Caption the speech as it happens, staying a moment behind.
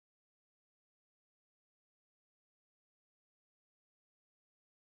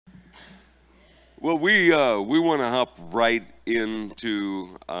Well, we want to hop right into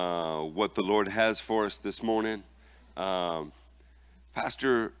what the Lord has for us this morning.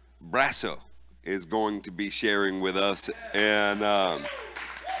 Pastor Brasso is going to be sharing with us, and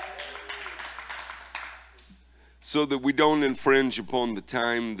so that we don't infringe upon the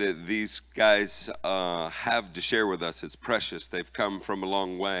time that these guys have to share with us, it's precious. They've come from a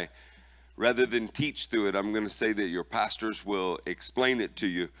long way. Rather than teach through it, I'm going to say that your pastors will explain it to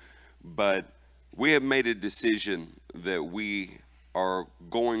you, but we have made a decision that we are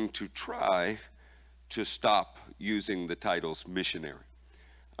going to try to stop using the titles missionary.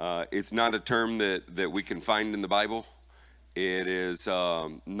 It's not a term that we can find in the Bible. It is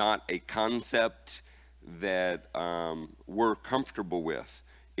not a concept that we're comfortable with.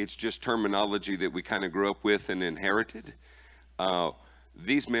 It's just terminology that we kind of grew up with and inherited.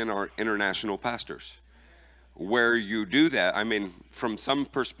 These men are international pastors. Where you do that, I mean, from some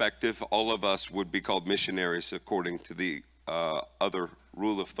perspective, all of us would be called missionaries according to the other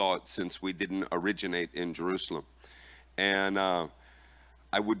rule of thought, since we didn't originate in Jerusalem. And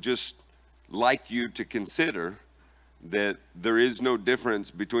I would just like you to consider that there is no difference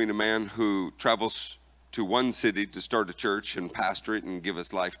between a man who travels to one city to start a church and pastor it and give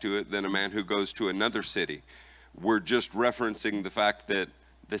his life to it than a man who goes to another city. We're just referencing the fact that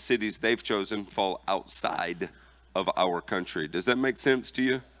the cities they've chosen fall outside of our country. Does that make sense to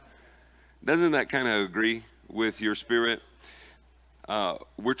you? Doesn't that kind of agree with your spirit?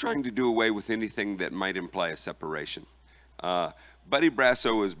 We're trying to do away with anything that might imply a separation. Buddy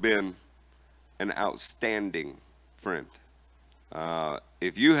Brasso has been an outstanding friend.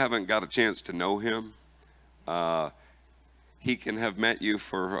 If you haven't got a chance to know him, he can have met you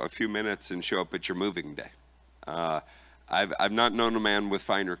for a few minutes and show up at your moving day. I've not known a man with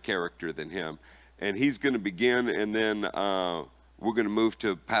finer character than him. And he's going to begin, and then we're going to move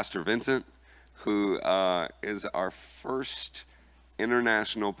to Pastor Vincent, who is our first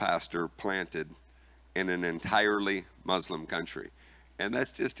international pastor planted in an entirely Muslim country. And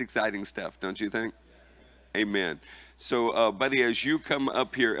that's just exciting stuff, don't you think? Amen. So, buddy, as you come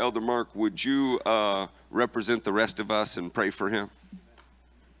up here, Elder Mark, would you represent the rest of us and pray for him?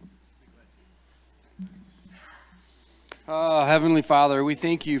 Heavenly Father, we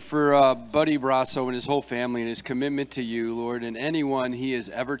thank you for Buddy Brasso and his whole family and his commitment to you, Lord. And anyone he has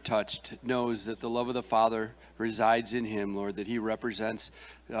ever touched knows that the love of the Father resides in him, Lord, that he represents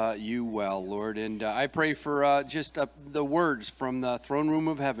you well, Lord. And I pray for just the words from the throne room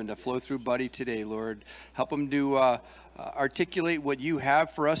of heaven to flow through Buddy today, Lord. Help him to articulate what you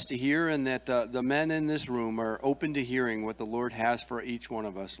have for us to hear, and that the men in this room are open to hearing what the Lord has for each one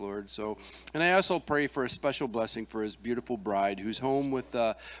of us, Lord. So, and I also pray for a special blessing for his beautiful bride who's home with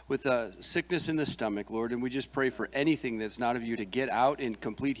sickness in the stomach, Lord. And we just pray for anything that's not of you to get out in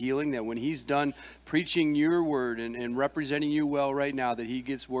complete healing, that when he's done preaching your word and representing you well right now, that he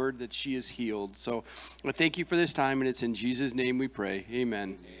gets word that she is healed. So I thank you for this time, and it's in Jesus' name we pray.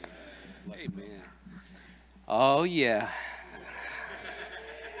 Amen. Amen. Oh, yeah.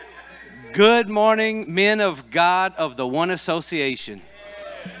 Good morning, men of God of the One Association.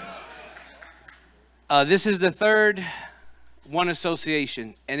 This is the third One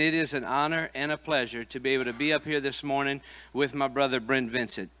Association, and it is an honor and a pleasure to be able to be up here this morning with my brother Brent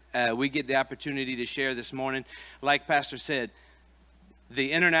Vincent. We get the opportunity to share this morning. Like Pastor said,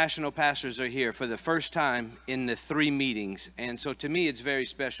 the international pastors are here for the first time in the 3 meetings. And so to me, it's very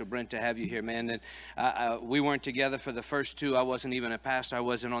special, Brent, to have you here, man. And we weren't together for the first 2. I wasn't even a pastor. I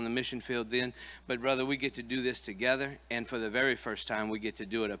wasn't on the mission field then. But, brother, we get to do this together. And for the very first time, we get to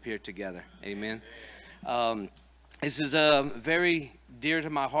do it up here together. Amen. This is very dear to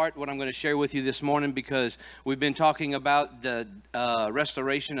my heart, what I'm going to share with you this morning, because we've been talking about the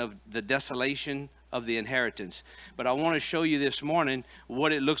restoration of the desolation of the inheritance. But I want to show you this morning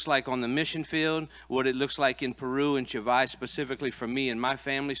what it looks like on the mission field, what it looks like in Peru and Chivay, specifically for me and my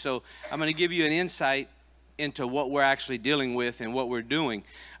family. So I'm going to give you an insight into what we're actually dealing with and what we're doing.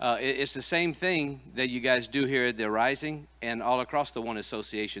 It's the same thing that you guys do here at the Rising and all across the One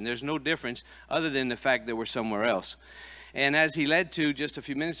Association. There's no difference other than the fact that we're somewhere else. And as he led to just a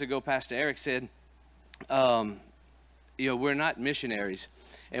few minutes ago, Pastor Eric said, we're not missionaries.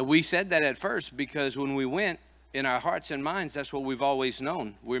 And we said that at first because when we went, in our hearts and minds, that's what we've always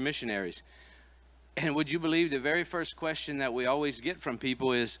known. We're missionaries. And would you believe the very first question that we always get from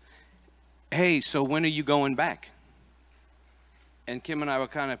people is, hey, so when are you going back? And Kim and I were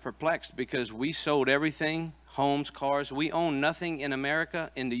kind of perplexed because we sold everything, homes, cars. We own nothing in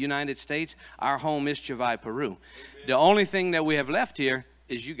America, in the United States. Our home is Chivay, Peru. The only thing that we have left here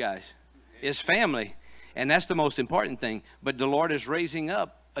is you guys, is family. And that's the most important thing. But the Lord is raising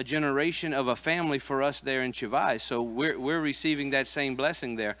up a generation of a family for us there in Chivay. So we're receiving that same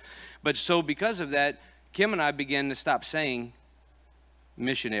blessing there. But so because of that, Kim and I began to stop saying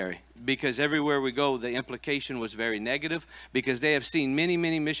missionary, because everywhere we go, the implication was very negative, because they have seen many,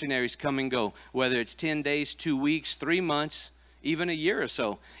 many missionaries come and go, whether it's 10 days, 2 weeks, 3 months, even a year or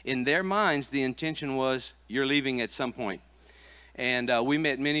so. In their minds, the intention was, you're leaving at some point. And we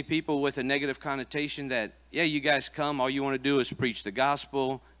met many people with a negative connotation that, yeah, you guys come, all you want to do is preach the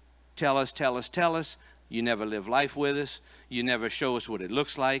gospel, tell us. You never live life with us. You never show us what it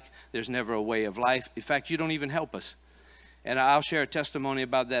looks like. There's never a way of life. In fact, you don't even help us. And I'll share a testimony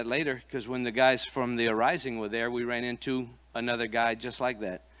about that later, because when the guys from the Arising were there, we ran into another guy just like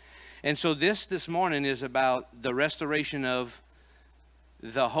that. And so this morning is about the restoration of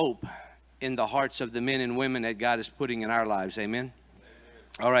the hope in the hearts of the men and women that God is putting in our lives. Amen?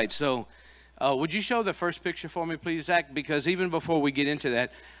 All right, so would you show the first picture for me, please, Zach? Because even before we get into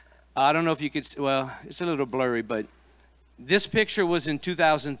that, I don't know if you could, well, it's a little blurry, but this picture was in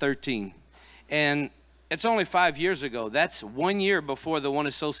 2013. And it's only 5 years ago. That's 1 year before the One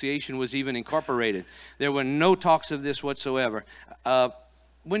Association was even incorporated. There were no talks of this whatsoever.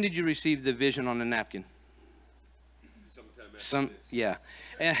 When did you receive the vision on the napkin? Sometime after this. Yeah.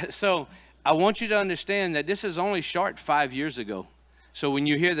 And so I want you to understand that this is only short 5 years ago. So when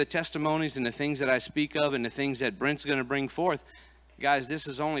you hear the testimonies and the things that I speak of and the things that Brent's going to bring forth, guys, this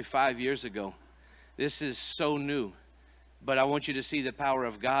is only 5 years ago. This is so new. But I want you to see the power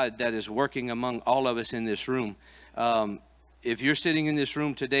of God that is working among all of us in this room. If you're sitting in this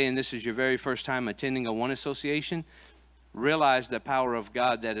room today and this is your very first time attending a One Association, realize the power of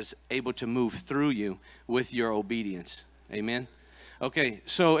God that is able to move through you with your obedience. Amen? Okay,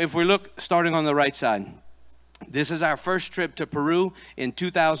 so if we look, starting on the right side, this is our first trip to Peru in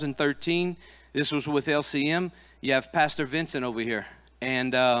 2013. This was with LCM. You have Pastor Vincent over here.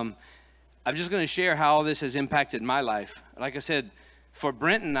 And I'm just going to share how all this has impacted my life. Like I said, for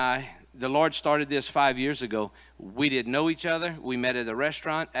Brent and I, the Lord started this 5 years ago. We didn't know each other. We met at a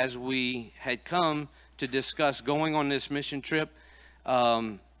restaurant as we had come to discuss going on this mission trip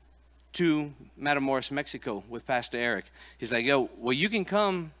to Matamoros, Mexico with Pastor Eric. He's like, yo, well, you can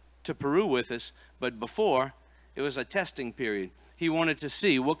come to Peru with us, but before, it was a testing period. He wanted to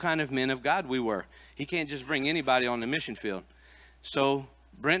see what kind of men of God we were. He can't just bring anybody on the mission field. So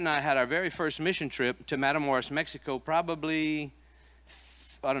Brent and I had our very first mission trip to Matamoros, Mexico, probably,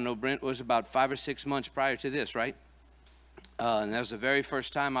 I don't know, Brent, was about 5 or 6 months prior to this, right? And that was the very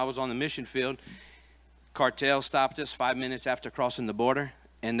first time I was on the mission field. Cartel stopped us 5 minutes after crossing the border.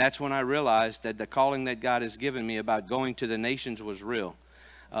 And that's when I realized that the calling that God has given me about going to the nations was real.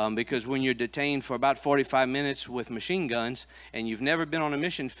 Because when you're detained for about 45 minutes with machine guns and you've never been on a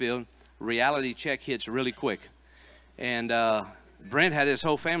mission field, reality check hits really quick. And Brent had his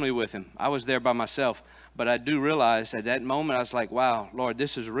whole family with him. I was there by myself. But I do realize at that moment, I was like, wow, Lord,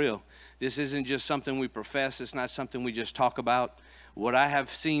 this is real. This isn't just something we profess. It's not something we just talk about. What I have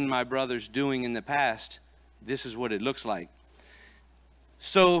seen my brothers doing in the past, this is what it looks like.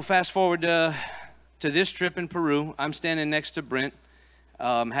 So fast forward to this trip in Peru. I'm standing next to Brent.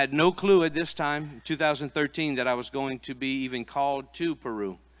 Had no clue at this time, 2013, that I was going to be even called to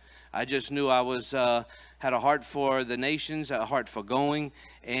Peru. I just knew I was had a heart for the nations, a heart for going,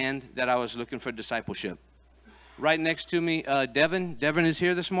 and that I was looking for discipleship. Right next to me, Devin. Devin is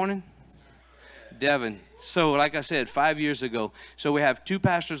here this morning? Devin. So like I said, 5 years ago. So we have two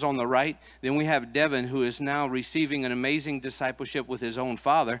pastors on the right. Then we have Devin, who is now receiving an amazing discipleship with his own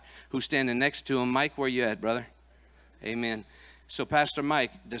father, who's standing next to him. Mike, where you at, brother? Amen. So Pastor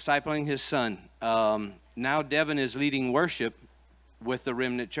Mike, discipling his son. Now Devin is leading worship with the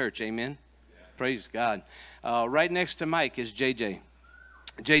Remnant Church. Amen. Yeah. Praise God. Right next to Mike is JJ.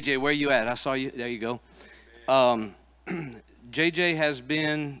 JJ, where you at? I saw you. There you go. JJ has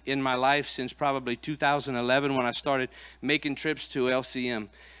been in my life since probably 2011 when I started making trips to LCM.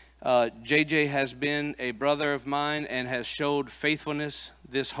 JJ has been a brother of mine and has showed faithfulness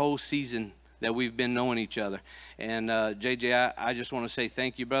this whole season that we've been knowing each other. And JJ, I just want to say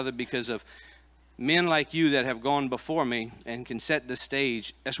thank you, brother, because of men like you that have gone before me and can set the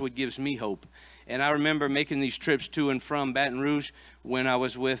stage. That's what gives me hope. And I remember making these trips to and from Baton Rouge when I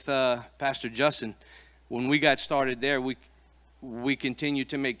was with Pastor Justin. When we got started there, we continued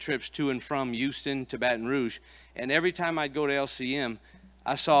to make trips to and from Houston to Baton Rouge. And every time I'd go to LCM,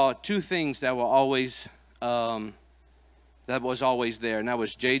 I saw two things that were always there, and that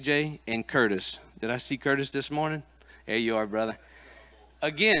was JJ and Curtis. Did I see Curtis this morning? There you are, brother.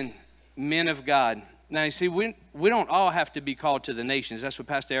 Again, men of God, Now, you see, we don't all have to be called to the nations. That's what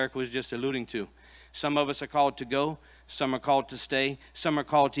Pastor Eric was just alluding to. Some of us are called to go. Some are called to stay. Some are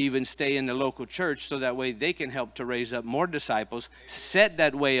called to even stay in the local church so that way they can help to raise up more disciples, set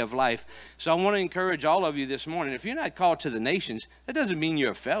that way of life. So I want to encourage all of you this morning. If you're not called to the nations, that doesn't mean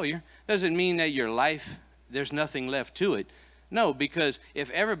you're a failure. Doesn't mean that your life, there's nothing left to it. No, because if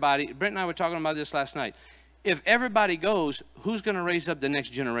everybody, Brent and I were talking about this last night. If everybody goes, who's going to raise up the next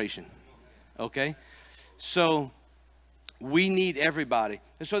generation? Okay? So we need everybody.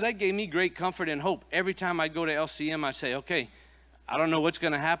 And so that gave me great comfort and hope. Every time I go to LCM, I say, okay, I don't know what's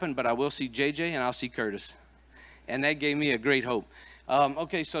going to happen, but I will see JJ and I'll see Curtis. And that gave me a great hope.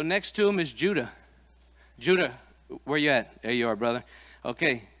 Okay, so next to him is Judah. Judah, where you at? There you are, brother.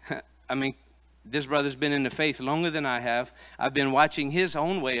 Okay, I mean, this brother's been in the faith longer than I have. I've been watching his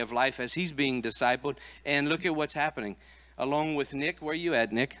own way of life as he's being discipled. And look at what's happening. Along with Nick, where you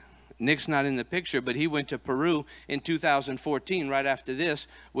at, Nick? Nick's not in the picture, but he went to Peru in 2014, right after this,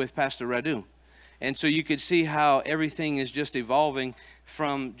 with Pastor Radu. And so you could see how everything is just evolving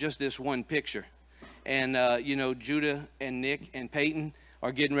from just this one picture. And, you know, Judah and Nick and Peyton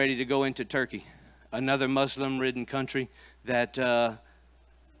are getting ready to go into Turkey, another Muslim-ridden country that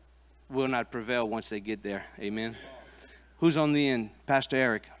will not prevail once they get there. Amen. Who's on the end? Pastor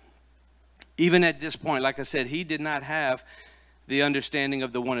Eric. Even at this point, like I said, he did not have the understanding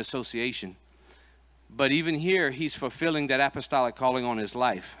of the one association. But even here, he's fulfilling that apostolic calling on his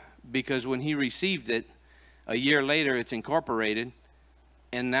life. Because when he received it, a year later, it's incorporated.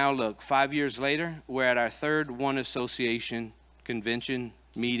 And now look, 5 years later, we're at our third one association convention,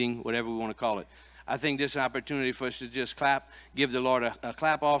 meeting, whatever we want to call it. I think this is an opportunity for us to just clap, give the Lord a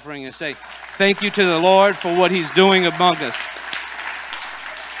clap offering and say, thank you to the Lord for what he's doing among us.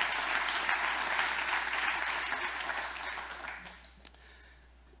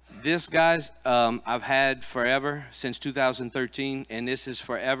 This, guys, I've had forever, since 2013, and this is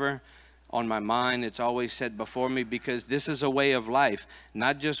forever on my mind. It's always set before me because this is a way of life,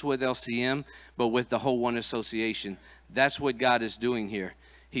 not just with LCM, but with the whole One Association. That's what God is doing here.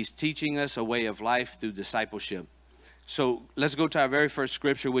 He's teaching us a way of life through discipleship. So let's go to our very first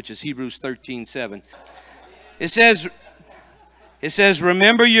scripture, which is Hebrews 13:7. It says,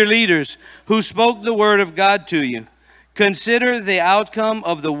 remember your leaders who spoke the word of God to you. Consider the outcome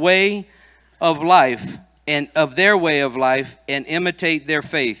of the way of life and of their way of life and imitate their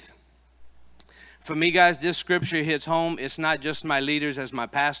faith. For me, guys, this scripture hits home. It's not just my leaders as my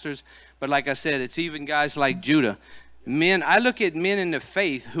pastors, but like I said, it's even guys like Judah. Men, I look at men in the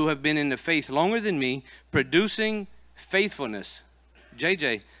faith who have been in the faith longer than me, producing faithfulness.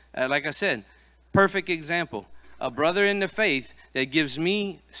 JJ, like I said, perfect example. A brother in the faith that gives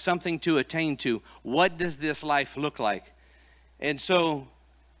me something to attain to. What does this life look like? And so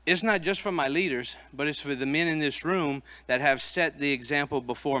it's not just for my leaders, but it's for the men in this room that have set the example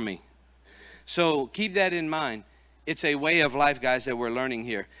before me. So keep that in mind. It's a way of life, guys, that we're learning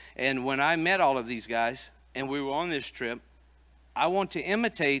here. And when I met all of these guys and we were on this trip, I want to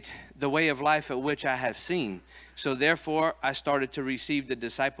imitate the way of life at which I have seen. So therefore, I started to receive the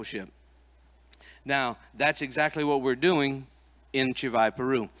discipleship. Now, that's exactly what we're doing in Chivay,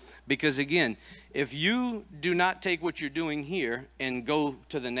 Peru. Because again, if you do not take what you're doing here and go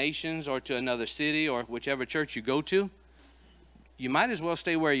to the nations or to another city or whichever church you go to, you might as well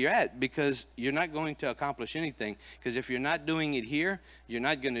stay where you're at because you're not going to accomplish anything. Because if you're not doing it here, you're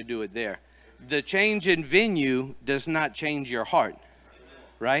not going to do it there. The change in venue does not change your heart,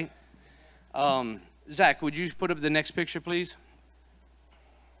 right? Zach, would you put up the next picture, please?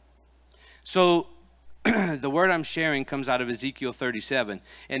 So the word I'm sharing comes out of Ezekiel 37,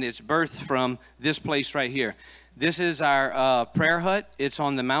 and it's birthed from this place right here. This is our prayer hut. It's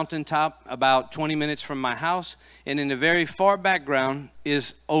on the mountaintop about 20 minutes from my house, and in the very far background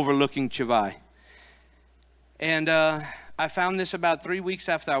is overlooking Chivay. And I found this about 3 weeks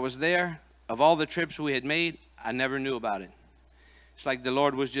after I was there. Of all the trips we had made, I never knew about it. It's like the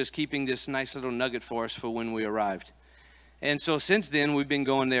Lord was just keeping this nice little nugget for us for when we arrived. And so since then, we've been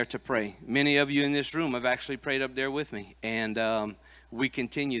going there to pray. Many of you in this room have actually prayed up there with me. And we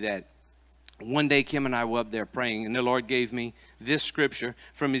continue that. One day, Kim and I were up there praying, and the Lord gave me this scripture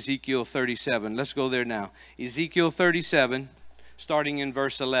from Ezekiel 37. Let's go there now. Ezekiel 37, starting in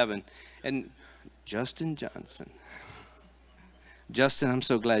verse 11. And Justin Johnson. Justin, I'm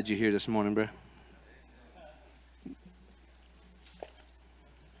so glad you're here this morning, bro.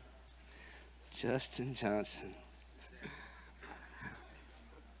 Justin Johnson.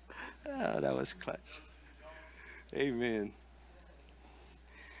 Oh, that was clutch. Amen.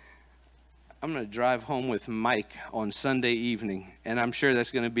 I'm going to drive home with Mike on Sunday evening, and I'm sure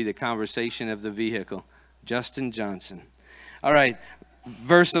that's going to be the conversation of the vehicle. Justin Johnson. All right,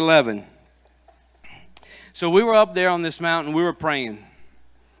 verse 11. So we were up there on this mountain, we were praying.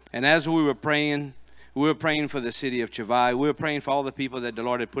 And as we were praying for the city of Chivai. We were praying for all the people that the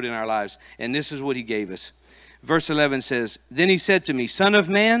Lord had put in our lives. And this is what he gave us. Verse 11 says, Then he said to me, Son of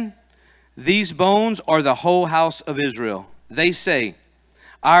man, these bones are the whole house of Israel. They say,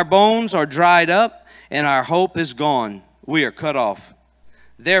 Our bones are dried up, and our hope is gone. We are cut off.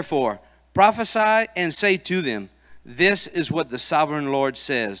 Therefore, prophesy and say to them, This is what the sovereign Lord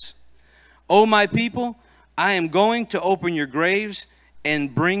says. O my people, I am going to open your graves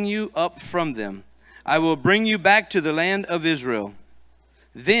and bring you up from them. I will bring you back to the land of Israel.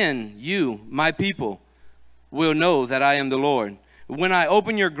 Then you, my people, will know that I am the Lord. When I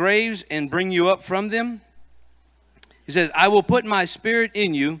open your graves and bring you up from them, he says, I will put my spirit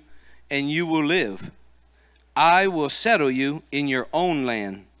in you, and you will live. I will settle you in your own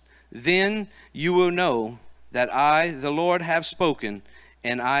land. Then you will know that I, the Lord, have spoken,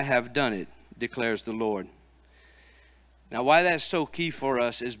 and I have done it, declares the Lord. Now, why that's so key for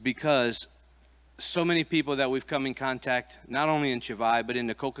us is because so many people that we've come in contact, not only in Chivai, but in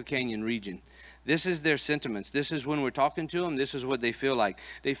the Coca Canyon region, this is their sentiments. This is when we're talking to them, this is what they feel like.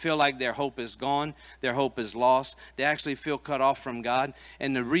 They feel like their hope is gone. Their hope is lost. They actually feel cut off from God.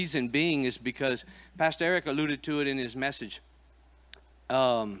 And the reason being is because Pastor Eric alluded to it in his message.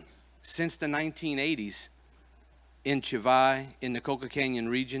 Since the 1980s in Chivai, in the Coca Canyon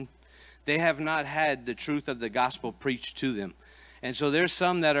region, they have not had the truth of the gospel preached to them. And so there's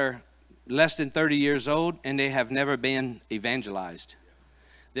some that are less than 30 years old, and they have never been evangelized.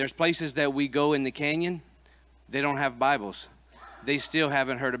 There's places that we go in the canyon, they don't have Bibles. They still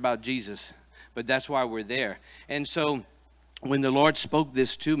haven't heard about Jesus, but that's why we're there. And so when the Lord spoke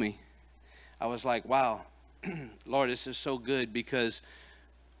this to me, I was like, wow, Lord, this is so good, because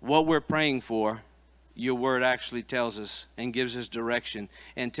what we're praying for, your word actually tells us and gives us direction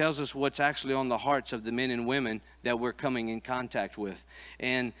and tells us what's actually on the hearts of the men and women that we're coming in contact with.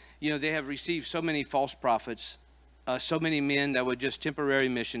 And, you know, they have received so many false prophets, so many men that were just temporary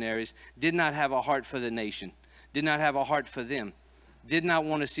missionaries, did not have a heart for the nation, did not have a heart for them, did not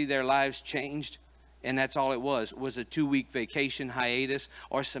want to see their lives changed. And that's all it was a 2-week vacation hiatus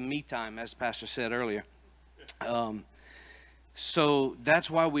or some me time, as Pastor said earlier. So that's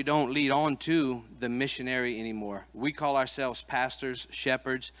why we don't lead on to the missionary anymore. We call ourselves pastors,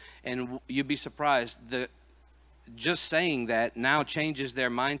 shepherds, and you'd be surprised that just saying that now changes their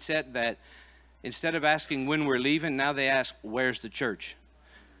mindset, that instead of asking when we're leaving, now they ask, where's the church?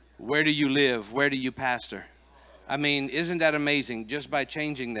 Where do you live? Where do you pastor? I mean, isn't that amazing? Just by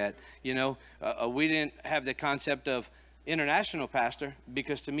changing that, you know, we didn't have the concept of international pastor,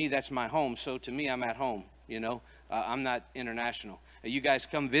 because to me, that's my home. So to me, I'm at home, you know. I'm not international. You guys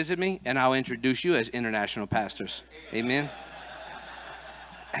come visit me, and I'll introduce you as international pastors. Amen.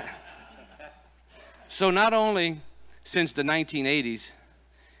 So not only since the 1980s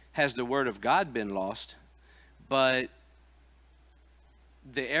has the word of God been lost, but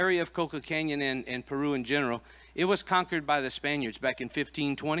the area of Coca Canyon and Peru in general, it was conquered by the Spaniards back in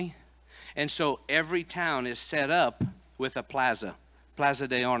 1520. And so every town is set up with a plaza. Plaza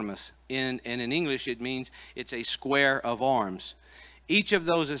de Armas. And in English, it means it's a square of arms. Each of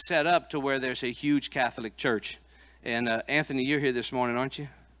those is set up to where there's a huge Catholic church. And Anthony, you're here this morning, aren't you?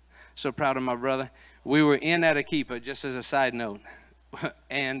 So proud of my brother. We were in Arequipa, just as a side note.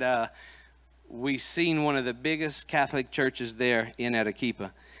 And we seen one of the biggest Catholic churches there in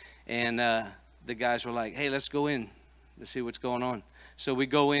Arequipa. And the guys were like, hey, let's go in. Let's see what's going on. So we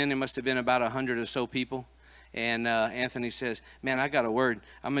go in. There must have been about 100 or so people. And Anthony says, man, I got a word.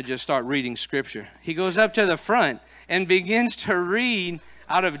 I'm going to just start reading scripture. He goes up to the front and begins to read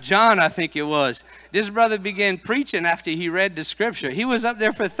out of John, I think it was. This brother began preaching after he read the scripture. He was up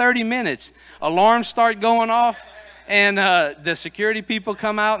there for 30 minutes. Alarms start going off, and the security people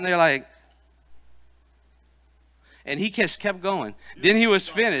come out, and they're like, and he just kept going. Then he was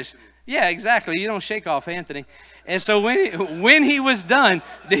finished. Yeah, exactly. You don't shake off Anthony. And so when he was done,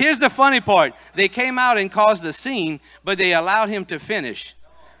 here's the funny part. They came out and caused a scene, but they allowed him to finish.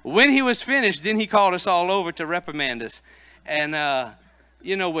 When he was finished, then he called us all over to reprimand us. And,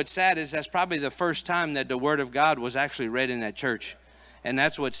 you know, what's sad is that's probably the first time that the Word of God was actually read in that church. And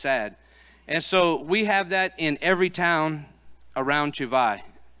that's what's sad. And so we have that in every town around Chivai.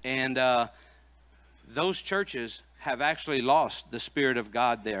 And those churches have actually lost the Spirit of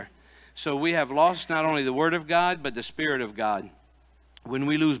God there. So we have lost not only the Word of God, but the Spirit of God. When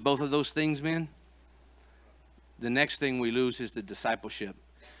we lose both of those things, men, the next thing we lose is the discipleship.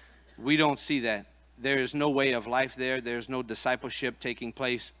 We don't see that. There is no way of life there. There's no discipleship taking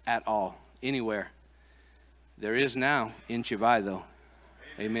place at all, anywhere. There is now in Chivay, though.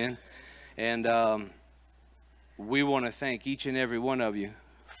 Amen. And we want to thank each and every one of you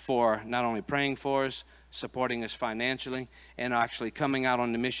for not only praying for us, supporting us financially, and actually coming out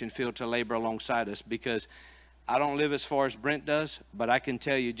on the mission field to labor alongside us, because I don't live as far as Brent does, but I can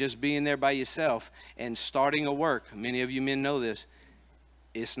tell you, just being there by yourself and starting a work, many of you men know this,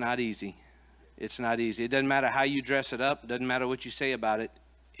 it's not easy. It's not easy. It doesn't matter how you dress it up. It doesn't matter what you say about it.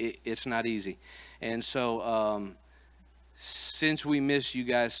 It's not easy. And so since we miss you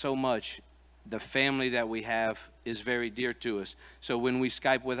guys so much, the family that we have is very dear to us. So when we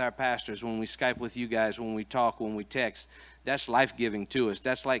Skype with our pastors, when we Skype with you guys, when we talk, when we text, that's life-giving to us.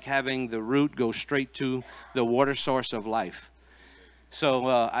 That's like having the root go straight to the water source of life. So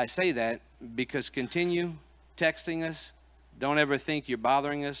I say that because continue texting us. Don't ever think you're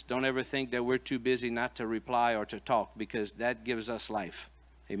bothering us. Don't ever think that we're too busy not to reply or to talk, because that gives us life.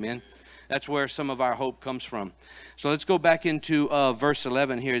 Amen. That's where some of our hope comes from. So let's go back into verse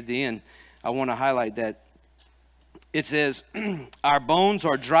 11 here at the end. I want to highlight that. It says, our bones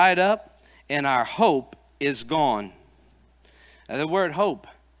are dried up and our hope is gone. Now, the word hope,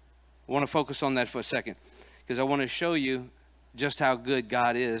 I want to focus on that for a second, because I want to show you just how good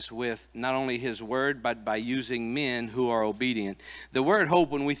God is with not only his word, but by using men who are obedient. The word hope,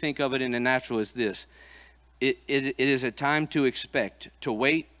 when we think of it in the natural, is this. It is a time to expect, to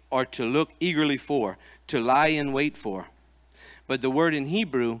wait, or to look eagerly for, to lie in wait for. But the word in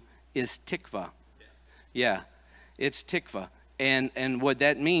Hebrew is tikva. Yeah, it's tikva. And what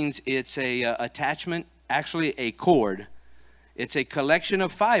that means, it's a attachment, actually a cord. It's a collection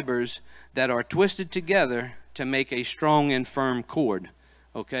of fibers that are twisted together to make a strong and firm cord.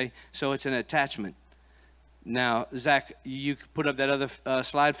 Okay, so it's an attachment. Now, Zach, you put up that other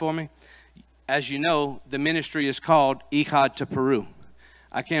slide for me. As you know, the ministry is called Echad to Peru.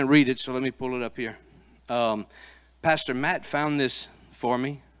 I can't read it, so let me pull it up here. Pastor Matt found this for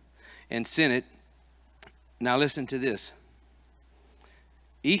me and sent it. Now listen to this.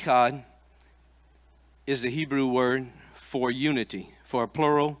 Echad is the Hebrew word for unity, for a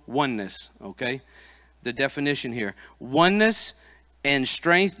plural oneness, okay? The definition here. Oneness and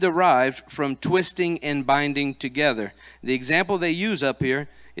strength derived from twisting and binding together. The example they use up here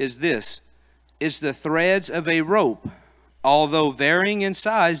is this. It's the threads of a rope, although varying in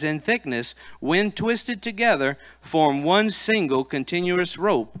size and thickness, when twisted together, form one single continuous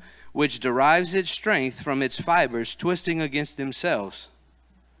rope, which derives its strength from its fibers twisting against themselves.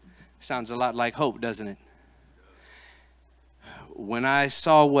 Sounds a lot like hope, doesn't it? When I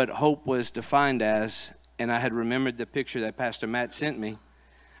saw what hope was defined as, and I had remembered the picture that Pastor Matt sent me,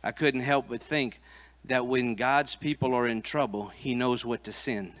 I couldn't help but think that when God's people are in trouble, he knows what to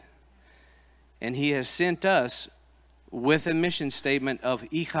send. And he has sent us with a mission statement of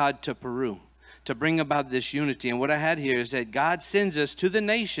Echad to Peru, to bring about this unity. And what I had here is that God sends us to the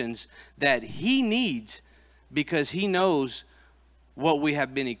nations that he needs, because he knows what we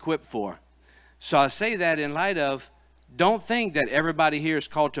have been equipped for. So I say that in light of, don't think that everybody here is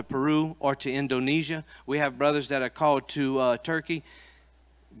called to Peru or to Indonesia. We have brothers that are called to Turkey.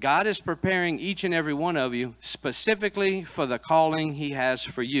 God is preparing each and every one of you specifically for the calling he has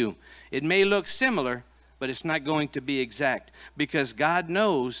for you. It may look similar, but it's not going to be exact, because God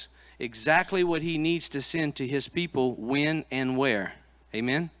knows exactly what he needs to send to his people, when and where.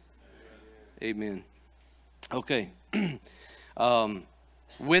 Amen? Amen. Okay.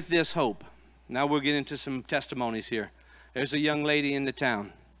 With this hope, now we'll get into some testimonies here. There's a young lady in the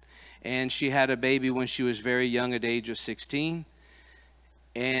town, and she had a baby when she was very young, at the age of 16.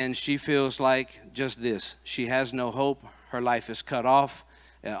 And she feels like just this. She has no hope. Her life is cut off.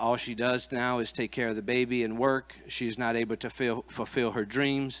 All she does now is take care of the baby and work. She's not able to fulfill her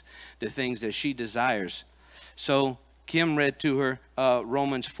dreams, the things that she desires. So Kim read to her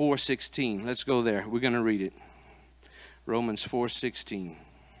Romans 4:16. Let's go there. We're going to read it. Romans 4:16.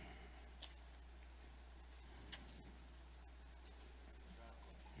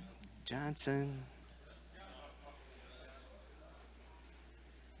 Johnson.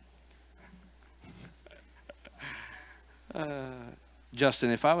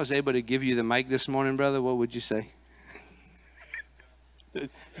 Justin, if I was able to give you the mic this morning, brother, what would you say?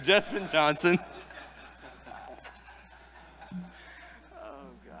 Justin Johnson. Oh,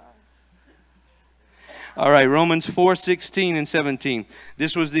 God. All right, Romans 4:16 and 17.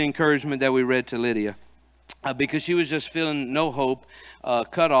 This was the encouragement that we read to Lydia. Because she was just feeling no hope,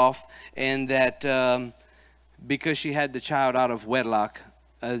 cut off, and that because she had the child out of wedlock,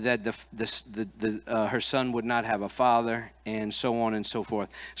 that her son would not have a father, and so on and so forth.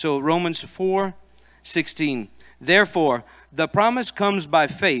 So Romans 4:16. Therefore, the promise comes by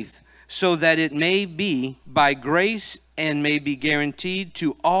faith, so that it may be by grace and may be guaranteed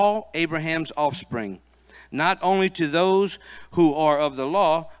to all Abraham's offspring, not only to those who are of the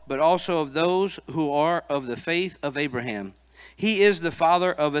law, but also of those who are of the faith of Abraham. He is the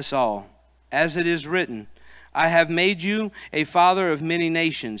father of us all, as it is written, I have made you a father of many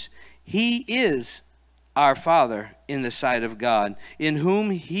nations. He is our Father in the sight of God, in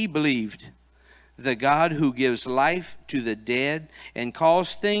whom he believed, the God who gives life to the dead and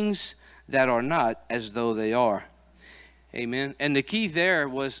calls things that are not as though they are. Amen. And the key there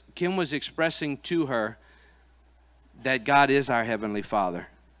was Kim was expressing to her that God is our Heavenly Father,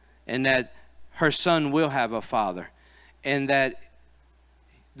 and that her son will have a father, and that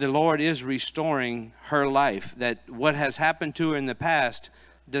the Lord is restoring her life, that what has happened to her in the past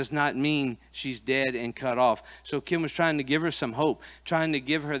does not mean she's dead and cut off. So Kim was trying to give her some hope, trying to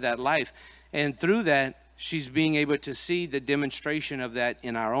give her that life. And through that, she's being able to see the demonstration of that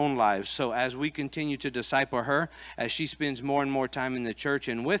in our own lives. So as we continue to disciple her, as she spends more and more time in the church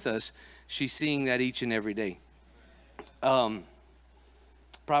and with us, she's seeing that each and every day.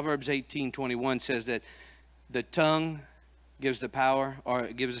 Proverbs 18:21 says that the tongue gives the power, or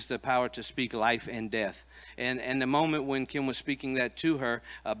gives us the power to speak life and death. And the moment when Kim was speaking that to her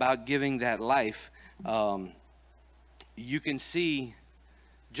about giving that life, you can see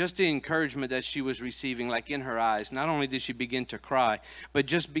just the encouragement that she was receiving, like in her eyes. Not only did she begin to cry, but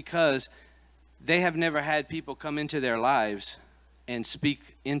just because they have never had people come into their lives and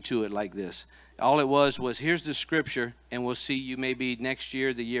speak into it like this. All it was here's the scripture, and we'll see you maybe next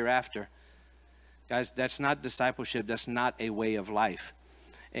year, the year after. Guys, that's not discipleship. That's not a way of life.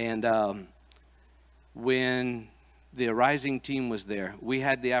 And when the Arising team was there, we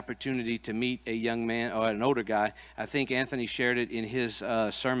had the opportunity to meet a young man, or an older guy. I think Anthony shared it in his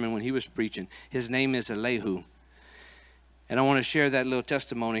sermon when he was preaching. His name is Elihu. And I want to share that little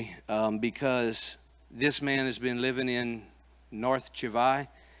testimony because this man has been living in North Chivai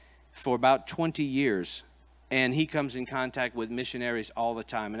for about 20 years. And he comes in contact with missionaries all the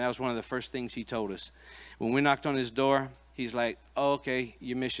time. And that was one of the first things he told us. When we knocked on his door, he's like, oh, okay,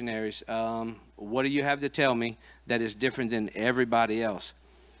 you're missionaries. What do you have to tell me that is different than everybody else?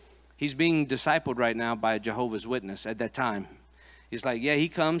 He's being discipled right now by a Jehovah's Witness at that time. He's like, yeah, he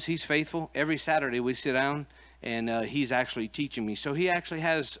comes, he's faithful. Every Saturday we sit down, and he's actually teaching me. So he actually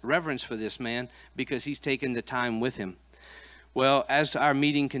has reverence for this man because he's taken the time with him. Well, as our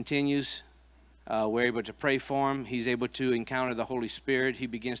meeting continues, we're able to pray for him. He's able to encounter the Holy Spirit. He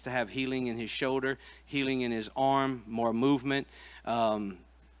begins to have healing in his shoulder, healing in his arm, more movement.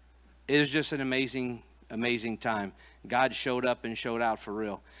 It was just an amazing, amazing time. God showed up and showed out for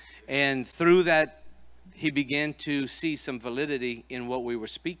real. And through that, he began to see some validity in what we were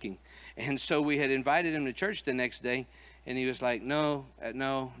speaking. And so we had invited him to church the next day, and he was like, no,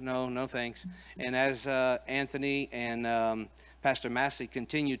 thanks. And as Anthony and Pastor Massey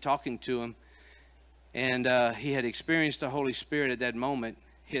continued talking to him, and he had experienced the Holy Spirit at that moment,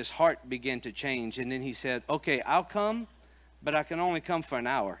 his heart began to change. And then he said, okay, I'll come, but I can only come for an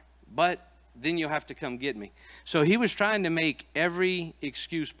hour. But then you'll have to come get me. So he was trying to make every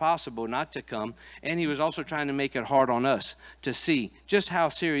excuse possible not to come. And he was also trying to make it hard on us to see just how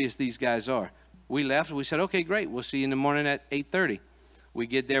serious these guys are. We left. We said, okay, great. We'll see you in the morning at 8:30. We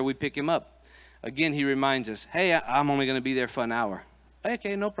get there. We pick him up. Again, he reminds us, hey, I'm only going to be there for an hour.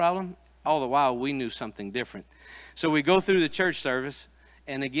 Okay, no problem. All the while, we knew something different. So we go through the church service,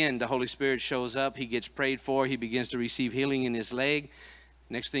 and again, the Holy Spirit shows up. He gets prayed for. He begins to receive healing in his leg.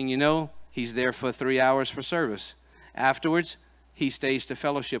 Next thing you know, he's there for 3 hours for service. Afterwards, he stays to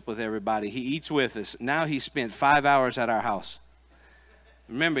fellowship with everybody. He eats with us. Now he spent 5 hours at our house.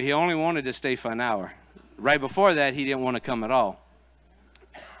 Remember, he only wanted to stay for an hour. Right before that, he didn't want to come at all.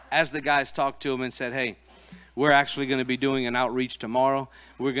 As the guys talked to him and said, hey, we're actually going to be doing an outreach tomorrow.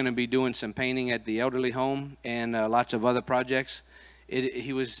 We're going to be doing some painting at the elderly home and lots of other projects.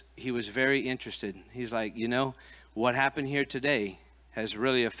 He was very interested. He's like, you know, what happened here today has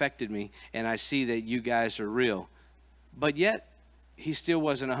really affected me, and I see that you guys are real. But yet, he still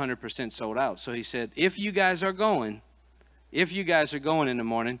wasn't 100% sold out. So he said, if you guys are going in the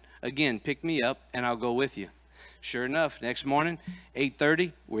morning, again, pick me up, and I'll go with you. Sure enough, next morning,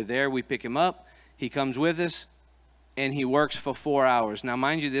 8:30, we're there. We pick him up. He comes with us, and he works for 4 hours. Now,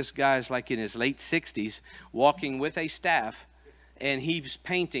 mind you, this guy's like in his late 60s, walking with a staff, and he's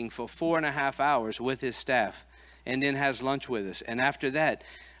painting for 4.5 hours with his staff, and then has lunch with us. And after that,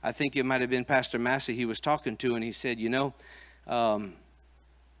 I think it might have been Pastor Massey he was talking to, and he said, you know,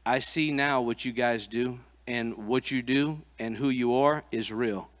 I see now what you guys do, and what you do and who you are is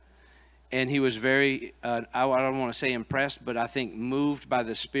real. And he was very, I don't want to say impressed, but I think moved by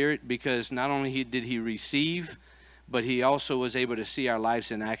the Spirit, because not only did he receive, but he also was able to see our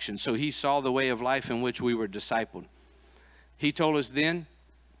lives in action. So he saw the way of life in which we were discipled. He told us then,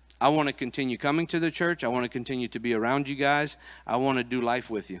 I want to continue coming to the church. I want to continue to be around you guys. I want to do life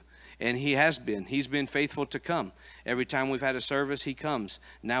with you. And he has been. He's been faithful to come. Every time we've had a service, he comes.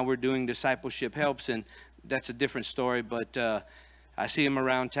 Now we're doing Discipleship Helps, and that's a different story, but I see him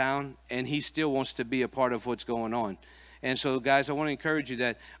around town, and he still wants to be a part of what's going on. And so, guys, I want to encourage you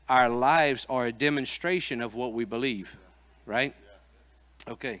that our lives are a demonstration of what we believe, right?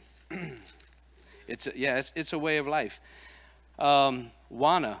 Okay. It's a way of life.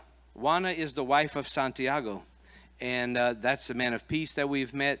 Juana is the wife of Santiago, and that's the man of peace that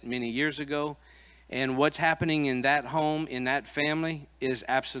we've met many years ago. And what's happening in that home, in that family, is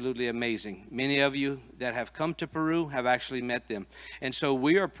absolutely amazing. Many of you that have come to Peru have actually met them. And so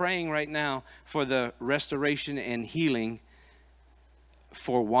we are praying right now for the restoration and healing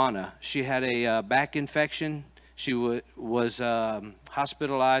for Juana. She had a back infection. She was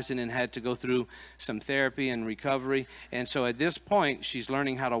hospitalized and then had to go through some therapy and recovery. And so at this point, she's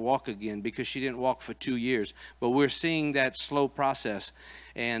learning how to walk again, because she didn't walk for 2 years. But we're seeing that slow process.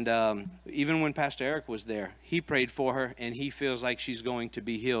 And even when Pastor Eric was there, he prayed for her, and he feels like she's going to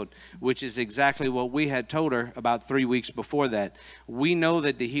be healed, which is exactly what we had told her about 3 weeks before that. We know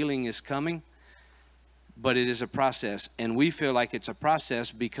that the healing is coming, but it is a process. And we feel like it's a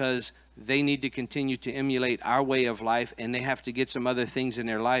process because they need to continue to emulate our way of life, and they have to get some other things in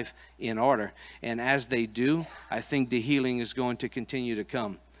their life in order. And as they do, I think the healing is going to continue to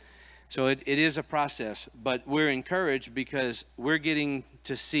come. So it is a process, but we're encouraged because we're getting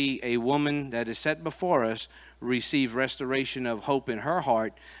to see a woman that is set before us receive restoration of hope in her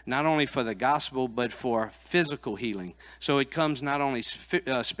heart, not only for the gospel, but for physical healing. So it comes not only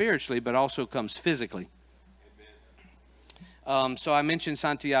spiritually, but also comes physically. So I mentioned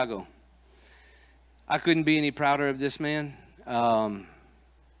Santiago. I couldn't be any prouder of this man. I'm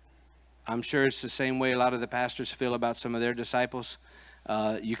sure it's the same way a lot of the pastors feel about some of their disciples.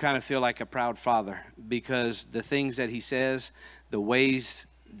 You kind of feel like a proud father, because the things that he says, the ways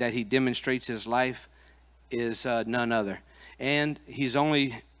that he demonstrates his life is none other. And he's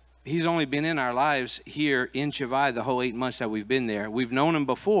only been in our lives here in Chivay the whole 8 months that we've been there. We've known him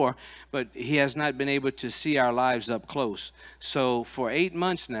before, but he has not been able to see our lives up close. So for 8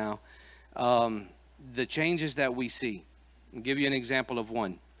 months now, the changes that we see, I'll give you an example of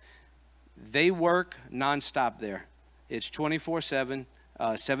one. They work nonstop there. It's 24/7,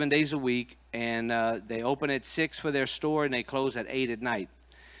 7 days a week, and they open at 6 for their store, and they close at 8 at night.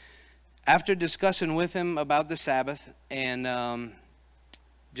 After discussing with him about the Sabbath and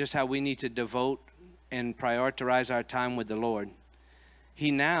just how we need to devote and prioritize our time with the Lord,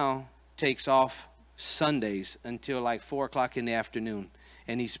 he now takes off Sundays until like 4 o'clock in the afternoon.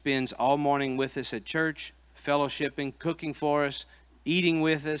 And he spends all morning with us at church, fellowshipping, cooking for us, eating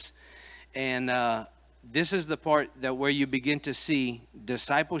with us. And this is the part that where you begin to see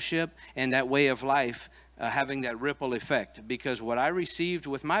discipleship and that way of life having that ripple effect. Because what I received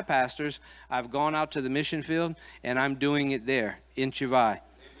with my pastors, I've gone out to the mission field, and I'm doing it there in Chivay.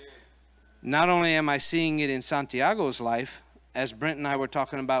 Not only am I seeing it in Santiago's life, as Brent and I were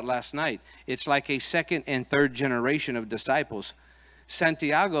talking about last night, it's like a second and third generation of disciples.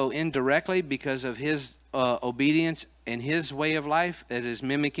 Santiago, indirectly, because of his obedience and his way of life that is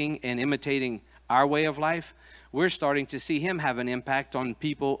mimicking and imitating our way of life, we're starting to see him have an impact on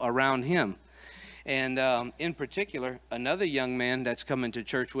people around him. And in particular, another young man that's coming to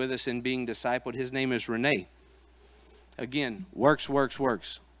church with us and being discipled, his name is Rene. Again, works.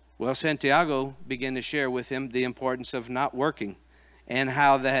 Well, Santiago began to share with him the importance of not working, and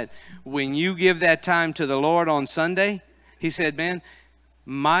how that when you give that time to the Lord on Sunday, he said, man,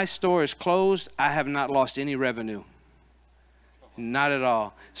 my store is closed. I have not lost any revenue. Not at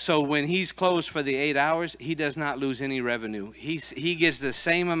all. So when he's closed for the 8 hours, he does not lose any revenue. He gets the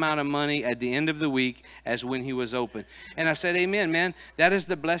same amount of money at the end of the week as when he was open. And I said, amen, man. That is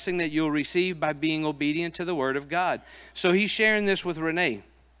the blessing that you'll receive by being obedient to the word of God. So he's sharing this with Rene.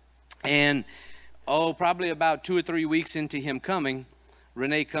 And, probably about 2 or 3 weeks into him coming,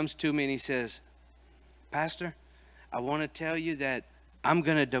 Rene comes to me and he says, Pastor, I want to tell you that I'm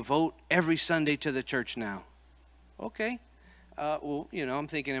going to devote every Sunday to the church now. Okay. Well, you know, I'm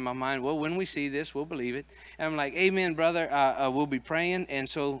thinking in my mind, well, when we see this, we'll believe it. And I'm like, amen, brother. We'll be praying. And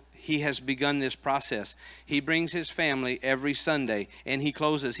so he has begun this process. He brings his family every Sunday, and he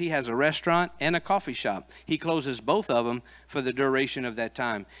closes. He has a restaurant and a coffee shop. He closes both of them for the duration of that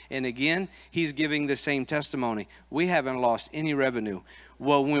time. And again, he's giving the same testimony. We haven't lost any revenue.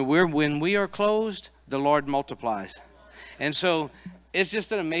 Well, when we are closed, the Lord multiplies. And so it's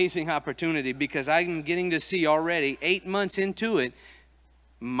just an amazing opportunity, because I'm getting to see already 8 months into it,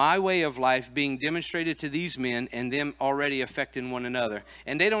 my way of life being demonstrated to these men, and them already affecting one another.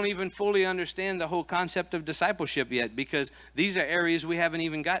 And they don't even fully understand the whole concept of discipleship yet, because these are areas we haven't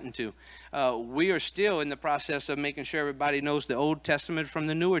even gotten to. We are still in the process of making sure everybody knows the Old Testament from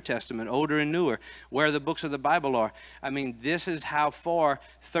the Newer Testament, older and newer, where the books of the Bible are. I mean, this is how far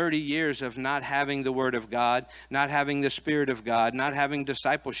 30 years of not having the Word of God, not having the Spirit of God, not having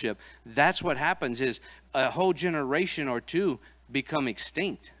discipleship. That's what happens, is a whole generation or two become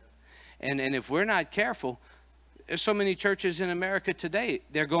extinct. And if we're not careful, there's so many churches in America today,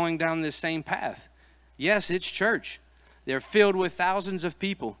 they're going down this same path. Yes, it's church. They're filled with thousands of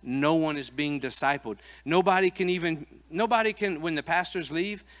people. No one is being discipled. Nobody can, when the pastors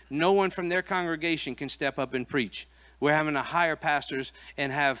leave, no one from their congregation can step up and preach. We're having to hire pastors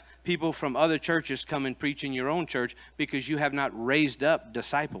and have people from other churches come and preach in your own church, because you have not raised up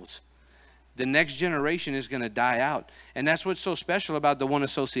disciples. The next generation is going to die out. And that's what's so special about the One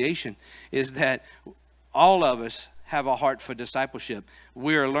Association, is that all of us have a heart for discipleship.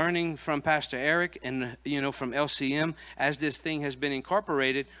 We are learning from Pastor Eric and, you know, from LCM, as this thing has been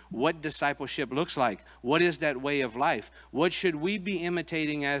incorporated, what discipleship looks like. What is that way of life? What should we be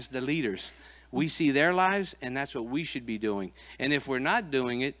imitating as the leaders? We see their lives, and that's what we should be doing. And if we're not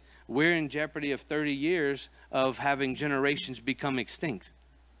doing it, we're in jeopardy of 30 years of having generations become extinct.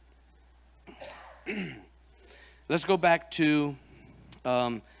 Let's go back to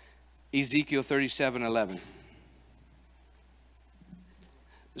Ezekiel 37:11.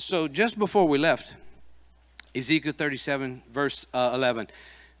 So just before we left, Ezekiel 37 verse 11.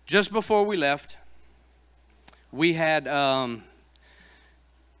 Just before we left, we had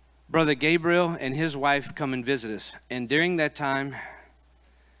Brother Gabriel and his wife come and visit us. And during that time,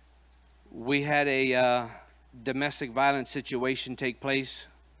 we had a domestic violence situation take place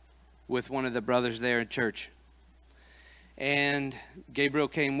with one of the brothers there at church. And Gabriel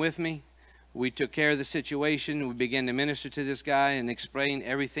came with me. We took care of the situation. We began to minister to this guy and explain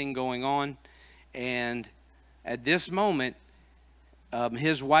everything going on. And at this moment,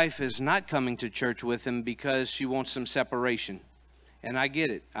 his wife is not coming to church with him because she wants some separation. And I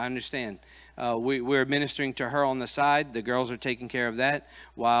get it. I understand. We're ministering to her on the side. The girls are taking care of that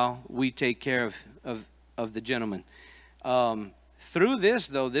while we take care of the gentleman. Through this,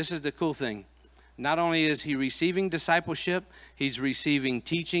 though, this is the cool thing. Not only is he receiving discipleship, he's receiving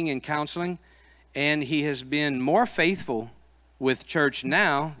teaching and counseling, and he has been more faithful with church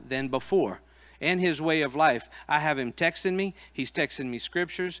now than before, and his way of life. I have him texting me. He's texting me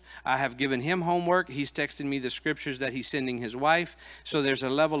scriptures. I have given him homework. He's texting me the scriptures that he's sending his wife. So there's a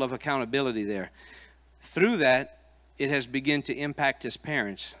level of accountability there. Through that, it has begun to impact his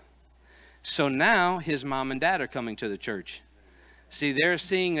parents. So now his mom and dad are coming to the church. See, they're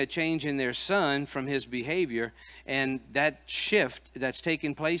seeing a change in their son from his behavior, and that shift that's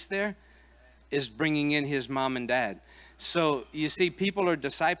taking place there is bringing in his mom and dad. So you see, people are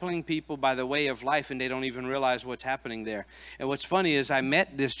discipling people by the way of life, and they don't even realize what's happening there. And what's funny is I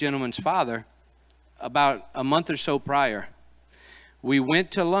met this gentleman's father about a month or so prior. We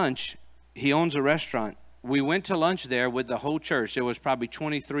went to lunch. He owns a restaurant. We went to lunch there with the whole church. There was probably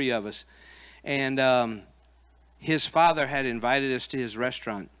 23 of us. And his father had invited us to his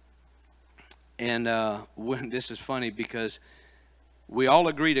restaurant. And this is funny because we all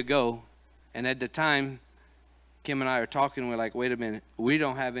agree to go. And at the time, Kim and I are talking. We're like, wait a minute. We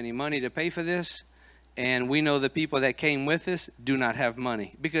don't have any money to pay for this. And we know the people that came with us do not have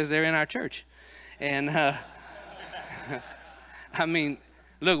money because they're in our church. And I mean,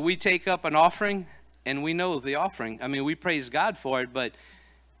 look, we take up an offering and we know the offering. I mean, we praise God for it, but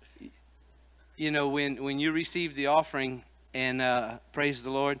you know, when you receive the offering and praise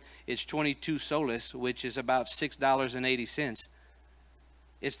the Lord, it's 22 soles, which is about $6.80.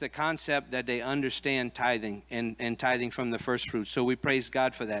 It's the concept that they understand tithing and tithing from the first fruits. So we praise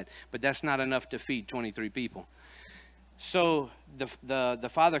God for that. But that's not enough to feed 23 people. So the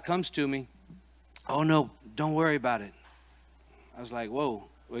father comes to me. Oh, no, don't worry about it. I was like, whoa,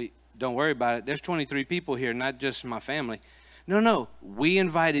 wait, don't worry about it. There's 23 people here, not just my family. No, we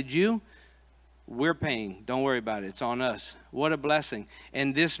invited you. We're paying. Don't worry about it. It's on us. What a blessing.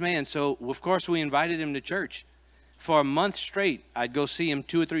 And this man, so of course we invited him to church. For a month straight, I'd go see him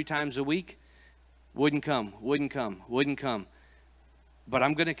 2 or 3 times a week. Wouldn't come. But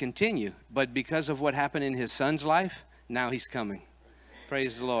I'm going to continue. But because of what happened in his son's life, now he's coming.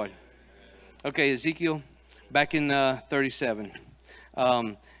 Praise the Lord. Okay, Ezekiel, back in 37,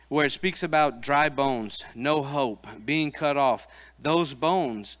 where it speaks about dry bones, no hope, being cut off. Those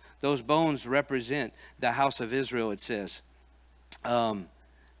bones represent the house of Israel, it says.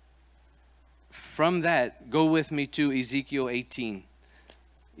 From that, go with me to Ezekiel 18.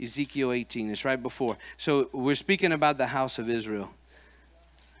 Ezekiel 18, it's right before. So we're speaking about the house of Israel.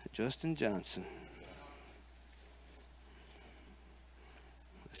 Justin Johnson.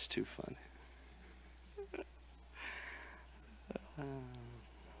 That's too funny.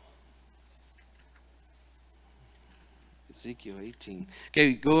 Ezekiel 18.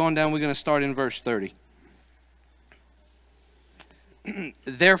 Okay, go on down. We're going to start in verse 30.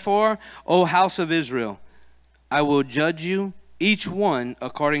 Therefore, O house of Israel, I will judge you, each one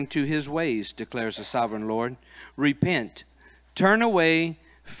according to his ways, declares the sovereign Lord. Repent, turn away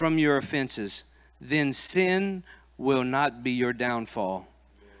from your offenses, then sin will not be your downfall.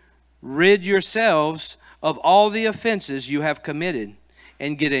 Rid yourselves of all the offenses you have committed,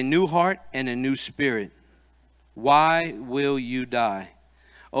 and get a new heart and a new spirit. Why will you die,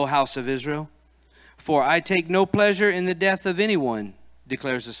 O house of Israel? For I take no pleasure in the death of anyone,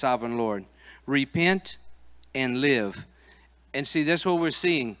 declares the sovereign Lord. Repent and live. And see, that's what we're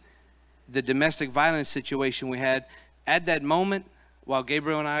seeing. The domestic violence situation we had at that moment, while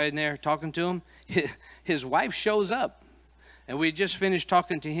Gabriel and I are in there talking to him, his wife shows up. And we just finished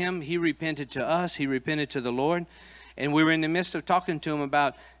talking to him. He repented to us. He repented to the Lord. And we were in the midst of talking to him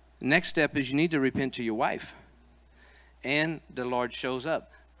about next step is you need to repent to your wife. And the Lord shows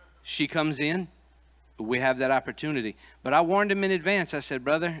up. She comes in. We have that opportunity. But I warned him in advance. I said,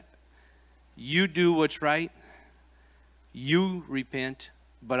 brother, you do what's right. You repent.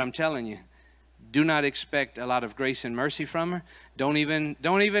 But I'm telling you, do not expect a lot of grace and mercy from her. Don't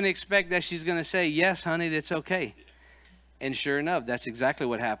even expect that she's going to say, yes, honey, that's okay. And sure enough, that's exactly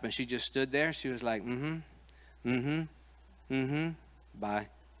what happened. She just stood there. She was like, bye.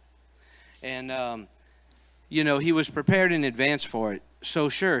 And, you know, he was prepared in advance for it. So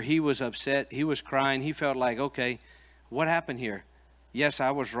sure, he was upset. He was crying. He felt like, okay, what happened here? Yes, I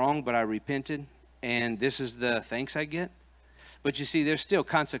was wrong, but I repented. And this is the thanks I get. But you see, there's still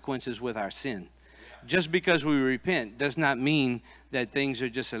consequences with our sin. Just because we repent does not mean that things are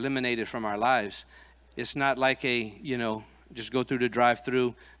just eliminated from our lives. It's not like a, you know, just go through the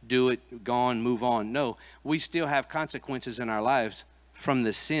drive-through, do it, gone, move on. No, we still have consequences in our lives from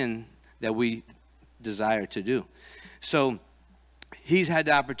the sin that we desire to do. So he's had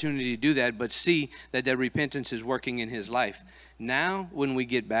the opportunity to do that, but see that that repentance is working in his life. Now, when we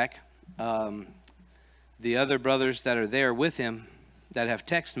get back, the other brothers that are there with him that have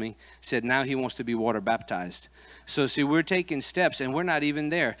texted me said now he wants to be water baptized. So see, we're taking steps and we're not even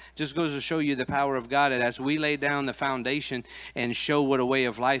there. Just goes to show you the power of God. And as we lay down the foundation and show what a way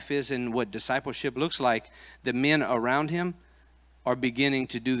of life is and what discipleship looks like, the men around him are beginning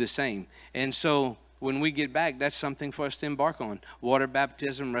to do the same. And so when we get back, that's something for us to embark on. Water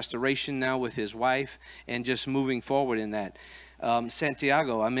baptism, restoration now with his wife, and just moving forward in that.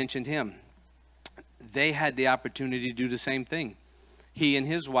 Santiago, I mentioned him. They had the opportunity to do the same thing. He and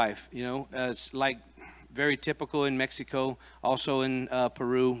his wife, you know, it's like very typical in Mexico, also in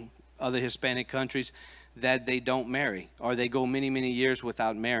Peru, other Hispanic countries, that they don't marry, or they go many, many years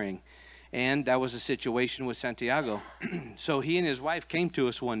without marrying. And that was a situation with Santiago. So he and his wife came to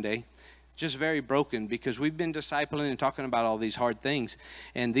us one day, just very broken, because we've been discipling and talking about all these hard things.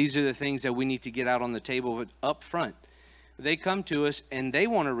 And these are the things that we need to get out on the table up front. They come to us and they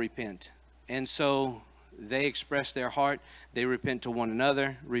want to repent. And so they express their heart. They repent to one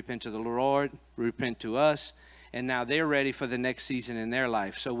another, repent to the Lord, repent to us. And now they're ready for the next season in their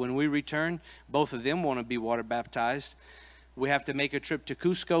life. So when we return, both of them want to be water baptized. We have to make a trip to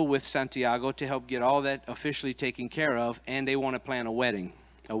Cusco with Santiago to help get all that officially taken care of. And they want to plan a wedding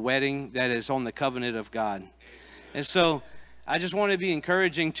that is on the covenant of God. And so I just want to be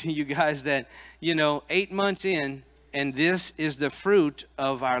encouraging to you guys that, you know, 8 months in, and this is the fruit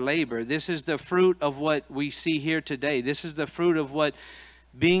of our labor. This is the fruit of what we see here today. This is the fruit of what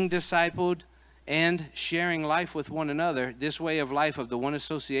being discipled and sharing life with one another, this way of life of the One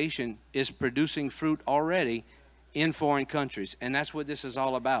Association is producing fruit already in foreign countries. And that's what this is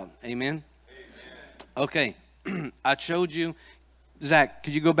all about. Amen? Okay. I showed you. Zach,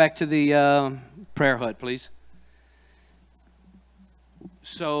 could you go back to the prayer hut, please?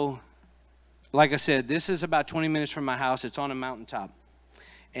 So, like I said, this is about 20 minutes from my house. It's on a mountaintop.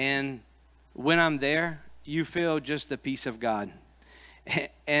 And when I'm there, you feel just the peace of God.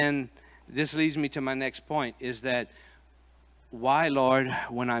 And this leads me to my next point, is that why, Lord,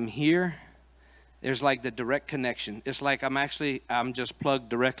 when I'm here, there's like the direct connection. It's like I'm just plugged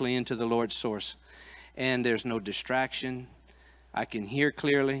directly into the Lord's source. And there's no distraction. I can hear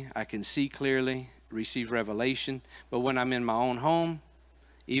clearly. I can see clearly, receive revelation. But when I'm in my own home,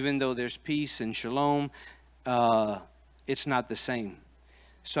 even though there's peace and shalom, it's not the same.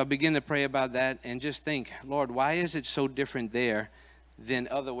 So I begin to pray about that and just think, Lord, why is it so different there than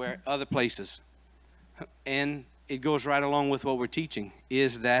other places? And it goes right along with what we're teaching,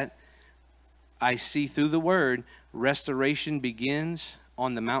 is that I see through the word, restoration begins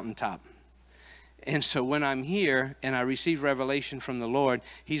on the mountaintop. And so when I'm here and I receive revelation from the Lord,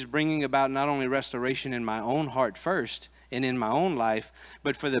 he's bringing about not only restoration in my own heart first and in my own life,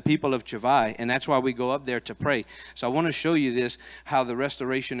 but for the people of Chivai. And that's why we go up there to pray. So I want to show you this, how the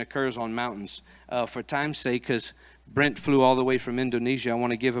restoration occurs on mountains. For time's sake, because Brent flew all the way from Indonesia, I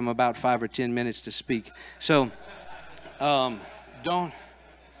want to give him about 5 or 10 minutes to speak. So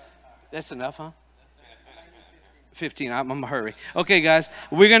that's enough, huh? 15, I'm in a hurry. Okay, guys,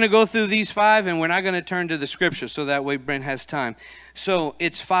 we're going to go through these 5, and we're not going to turn to the scripture, so that way Brent has time. So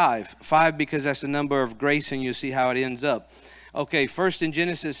it's 5 because that's the number of grace, and you'll see how it ends up. Okay, first in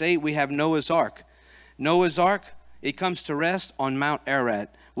Genesis 8, we have Noah's Ark. Noah's Ark, it comes to rest on Mount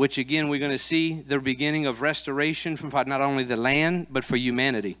Ararat, which again, we're going to see the beginning of restoration from not only the land, but for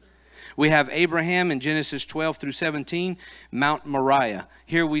humanity. We have Abraham in Genesis 12 through 17, Mount Moriah.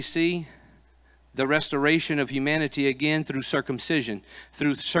 Here we see the restoration of humanity again through circumcision.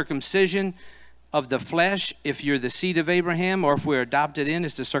 Through circumcision of the flesh, if you're the seed of Abraham, or if we're adopted in,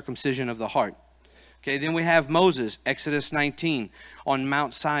 it's the circumcision of the heart. Okay, then we have Moses, Exodus 19, on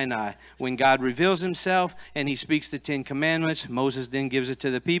Mount Sinai. When God reveals himself and he speaks the 10 commandments, Moses then gives it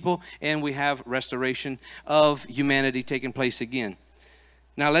to the people, and we have restoration of humanity taking place again.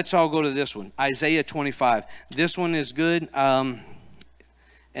 Now let's all go to this one, Isaiah 25. This one is good, and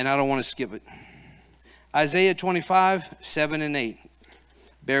I don't want to skip it. Isaiah 25, 7 and 8.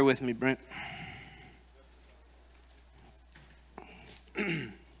 Bear with me, Brent.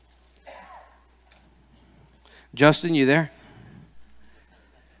 Justin, you there?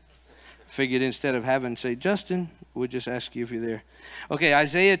 Figured instead of having to say, Justin, we'll just ask you if you're there. Okay,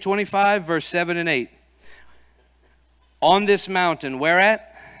 Isaiah 25, verse 7 and 8. On this mountain, where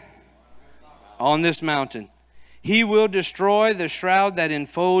at? On this mountain. He will destroy the shroud that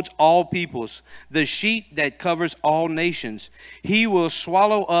enfolds all peoples, the sheet that covers all nations. He will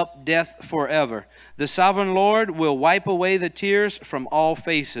swallow up death forever. The sovereign Lord will wipe away the tears from all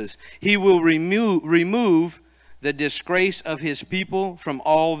faces. He will remove the disgrace of his people from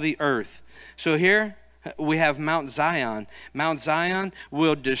all the earth. So here we have Mount Zion. Mount Zion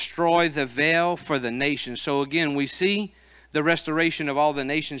will destroy the veil for the nations. So again, we see the restoration of all the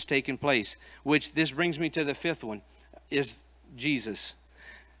nations taking place, which this brings me to the 5th one, is Jesus.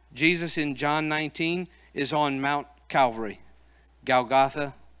 Jesus in John 19 is on Mount Calvary,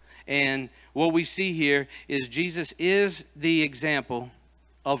 Golgotha. And what we see here is Jesus is the example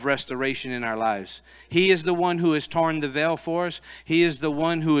of restoration in our lives. He is the one who has torn the veil for us. He is the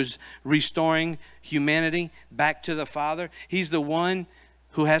one who is restoring humanity back to the Father. He's the one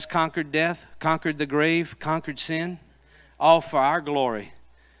who has conquered death, conquered the grave, conquered sin, all for our glory.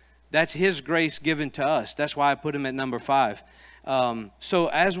 That's his grace given to us. That's why I put him at number 5. So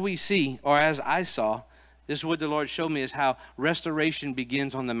as we see, or as I saw, this is what the Lord showed me, is how restoration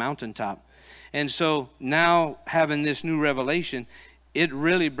begins on the mountaintop. And so now having this new revelation, it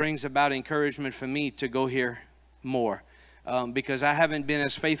really brings about encouragement for me to go here more, because I haven't been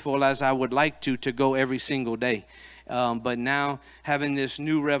as faithful as I would like to go every single day. But now having this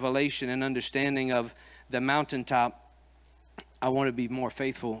new revelation and understanding of the mountaintop, I want to be more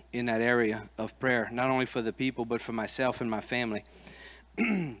faithful in that area of prayer, not only for the people, but for myself and my family.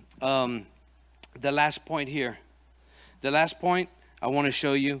 The last point here. The last point I want to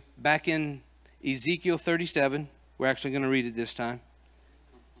show you, back in Ezekiel 37, we're actually going to read it this time.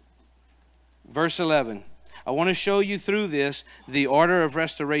 Verse 11. I want to show you through this the order of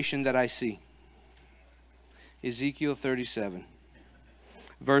restoration that I see. Ezekiel 37,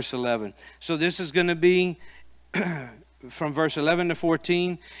 verse 11. So this is going to be... from verse 11 to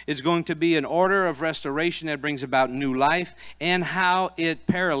 14, it's going to be an order of restoration that brings about new life, and how it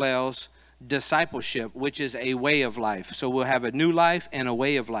parallels discipleship, which is a way of life. So we'll have a new life and a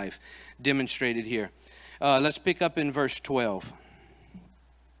way of life demonstrated here. Let's pick up in verse 12.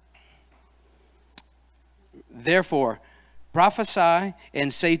 Therefore, prophesy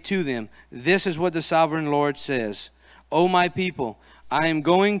and say to them, this is what the sovereign Lord says. O my people, I am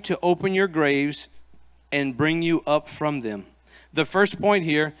going to open your graves and bring you up from them. The first point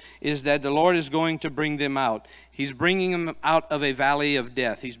here is that the Lord is going to bring them out. He's bringing them out of a valley of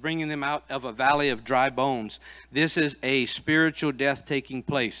death. He's bringing them out of a valley of dry bones. This is a spiritual death taking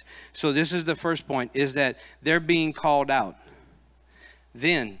place. So this is the first point, is that they're being called out.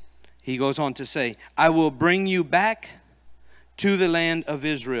 Then he goes on to say, I will bring you back to the land of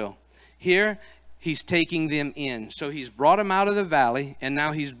Israel. Here, he's taking them in. So he's brought them out of the valley, and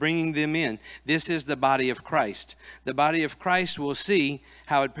now he's bringing them in. This is the body of Christ. The body of Christ, we'll see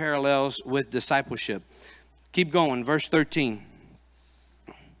how it parallels with discipleship. Keep going, verse 13.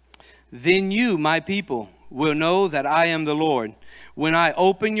 Then you, my people, will know that I am the Lord. When I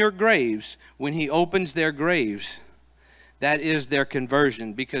open your graves, when he opens their graves, that is their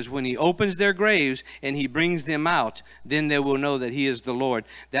conversion, because when he opens their graves and he brings them out, then they will know that he is the Lord.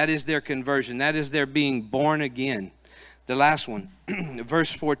 That is their conversion. That is their being born again. The last one,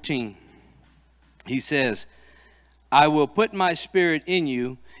 verse 14, he says, I will put my spirit in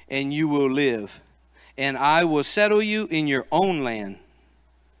you and you will live, and I will settle you in your own land.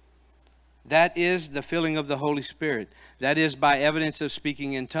 That is the filling of the Holy Spirit. That is by evidence of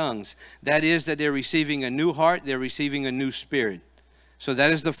speaking in tongues. That is that they're receiving a new heart. They're receiving a new spirit. So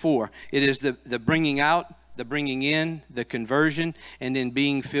that is the four. It is the bringing out, the bringing in, the conversion, and then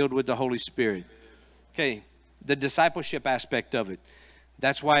being filled with the Holy Spirit. Okay, the discipleship aspect of it.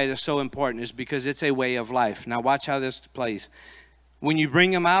 That's why it is so important, is because it's a way of life. Now watch how this plays. When you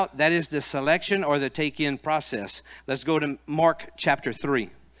bring them out, that is the selection or the take-in process. Let's go to Mark chapter 3.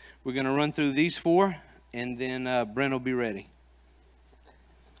 We're going to run through these four, and then Brent will be ready.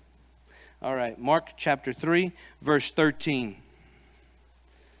 All right, Mark chapter 3, verse 13.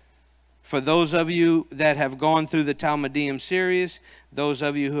 For those of you that have gone through the Talmudim series, those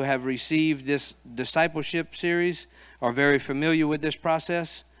of you who have received this discipleship series are very familiar with this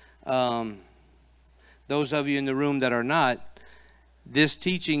process. Those of you in the room that are not, this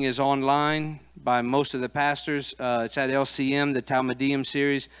teaching is online by most of the pastors. It's at LCM, the Talmudim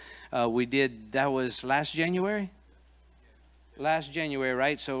series. We did, that was last January? Last January,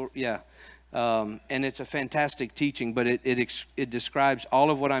 right? So, yeah. And it's a fantastic teaching, but it describes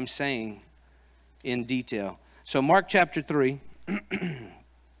all of what I'm saying in detail. So, Mark chapter 3,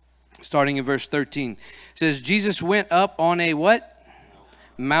 starting in verse 13, says, Jesus went up on a what?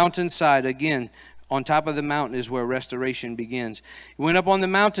 Mountainside. Again, on top of the mountain is where restoration begins. He went up on the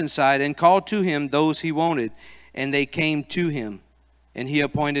mountainside and called to him those he wanted, and they came to him, and he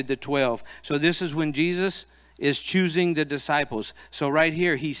appointed the 12. So this is when Jesus is choosing the disciples. So right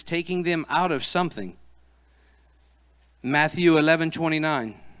here, he's taking them out of something. Matthew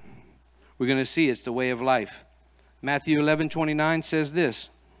 11:29. We're going to see it's the way of life. Matthew 11:29 says this.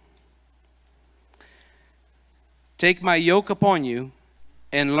 Take my yoke upon you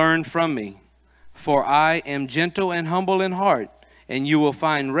and learn from me. For I am gentle and humble in heart, and you will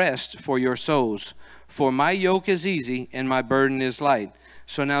find rest for your souls. For my yoke is easy and my burden is light.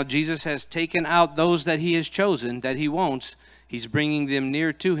 So now Jesus has taken out those that he has chosen, that he wants. He's bringing them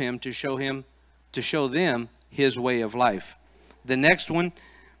near to him to show them his way of life. The next one,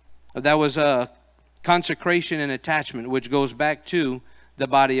 that was a consecration and attachment, which goes back to the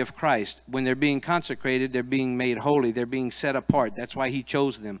body of Christ. When they're being consecrated, they're being made holy. They're being set apart. That's why he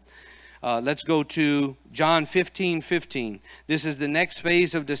chose them. Let's go to John 15:15. This is the next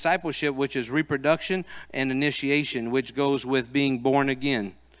phase of discipleship, which is reproduction and initiation, which goes with being born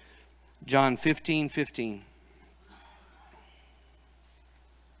again. John 15:15.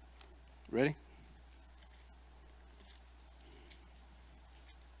 Ready?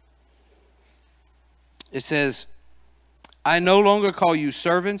 It says, I no longer call you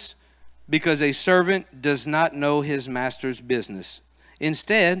servants, because a servant does not know his master's business.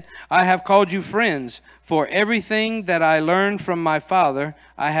 Instead, I have called you friends, for everything that I learned from my Father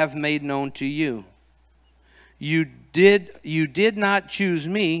I have made known to you. You did not choose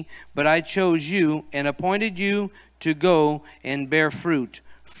me, but I chose you and appointed you to go and bear fruit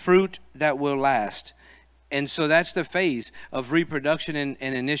that will last. And so that's the phase of reproduction and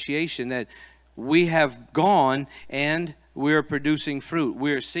initiation, that we have gone and we're producing fruit.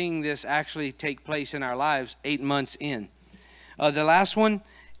 We're seeing this actually take place in our lives 8 months in. The last one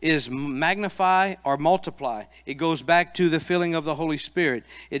is magnify or multiply. It goes back to the filling of the Holy Spirit.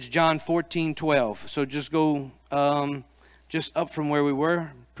 It's John 14:12. So just go just up from where we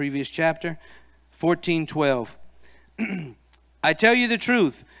were, previous chapter, 14:12. I tell you the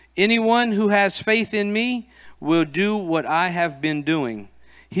truth, anyone who has faith in me will do what I have been doing.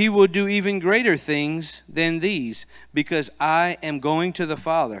 He will do even greater things than these, because I am going to the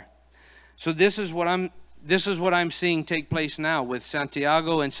Father. So this is what I'm this is what I'm seeing take place now with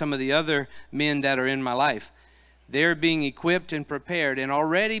Santiago and some of the other men that are in my life. They're being equipped and prepared and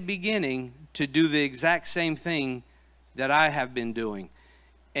already beginning to do the exact same thing that I have been doing.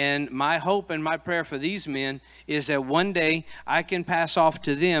 And my hope and my prayer for these men is that one day I can pass off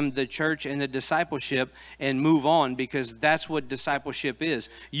to them the church and the discipleship and move on, because that's what discipleship is.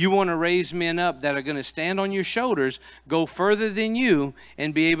 You want to raise men up that are going to stand on your shoulders, go further than you,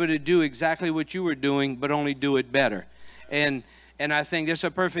 and be able to do exactly what you were doing, but only do it better. And I think that's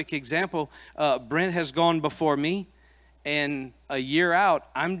a perfect example. Brent has gone before me. And a year out,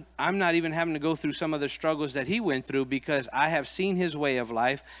 I'm not even having to go through some of the struggles that he went through, because I have seen his way of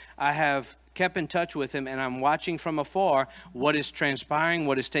life. I have kept in touch with him, and I'm watching from afar what is transpiring,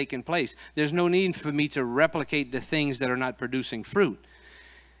 what is taking place. There's no need for me to replicate the things that are not producing fruit.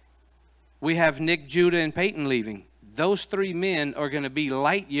 We have Nick, Judah, and Peyton leaving. Those three men are going to be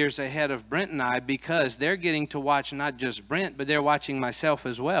light years ahead of Brent and I, because they're getting to watch not just Brent, but they're watching myself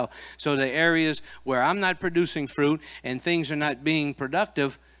as well. So the areas where I'm not producing fruit and things are not being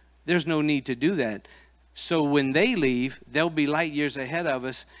productive, there's no need to do that. So when they leave, they'll be light years ahead of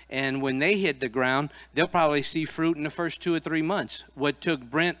us. And when they hit the ground, they'll probably see fruit in the first 2 or 3 months. What took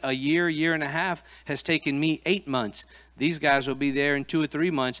Brent a year, year and a half has taken me 8 months. These guys will be there in 2 or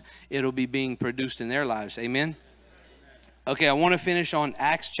 3 months. It'll be being produced in their lives. Amen. Okay, I want to finish on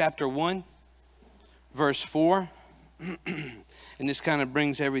Acts chapter 1, verse 4. And this kind of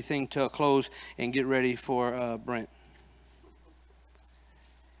brings everything to a close and get ready for Brent.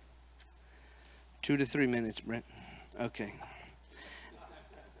 2 to 3 minutes, Brent. Okay.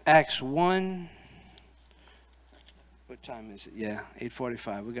 Acts 1. What time is it? Yeah,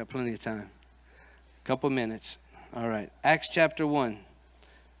 8:45. We got plenty of time. Couple minutes. All right. Acts chapter 1.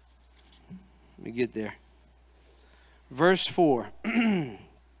 Let me get there. Verse 4.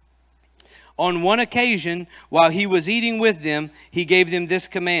 On one occasion, while he was eating with them, he gave them this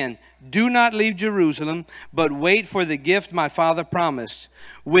command: do not leave Jerusalem, but wait for the gift my Father promised,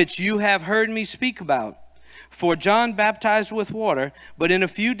 which you have heard me speak about. For John baptized with water, but in a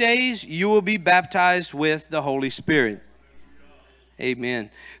few days you will be baptized with the Holy Spirit.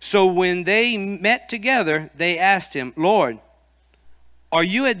 Amen. So when they met together, they asked him, Lord, are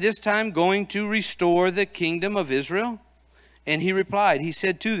you at this time going to restore the kingdom of Israel? And he replied, he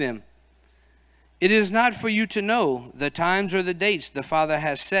said to them, it is not for you to know the times or the dates the Father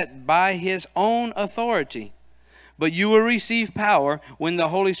has set by his own authority, but you will receive power when the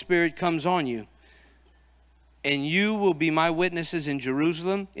Holy Spirit comes on you. And you will be my witnesses in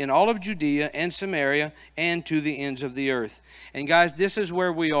Jerusalem, in all of Judea and Samaria, and to the ends of the earth. And guys, this is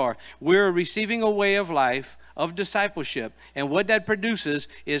where we are. We're receiving a way of life of discipleship. And what that produces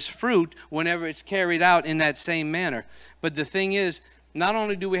is fruit whenever it's carried out in that same manner. But the thing is, not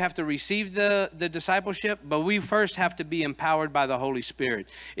only do we have to receive the discipleship, but we first have to be empowered by the Holy Spirit.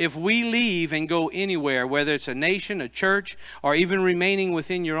 If we leave and go anywhere, whether it's a nation, a church, or even remaining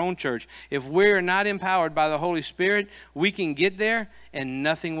within your own church, if we're not empowered by the Holy Spirit, we can get there and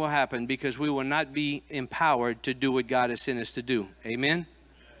nothing will happen, because we will not be empowered to do what God has sent us to do. Amen?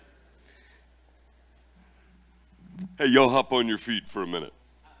 Hey, y'all hop on your feet for a minute.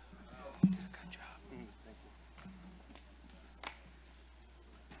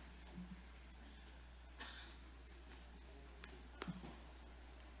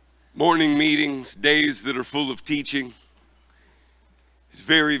 Morning meetings, days that are full of teaching. It's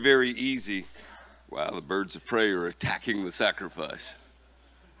very, very easy. Wow, the birds of prey are attacking the sacrifice.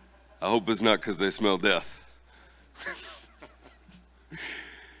 I hope it's not because they smell death.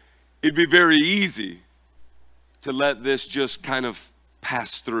 It'd be very easy to let this just kind of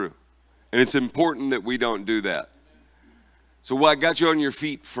pass through. And it's important that we don't do that. So while I got you on your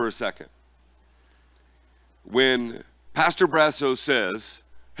feet for a second, when Pastor Brasso says,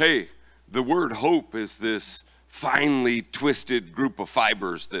 hey, the word hope is this finely twisted group of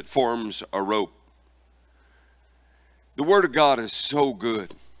fibers that forms a rope. The Word of God is so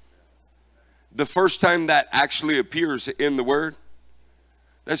good. The first time that actually appears in the Word,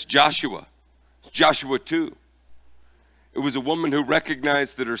 that's Joshua. Joshua 2. It was a woman who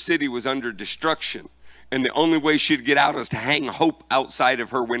recognized that her city was under destruction, and the only way she'd get out is to hang hope outside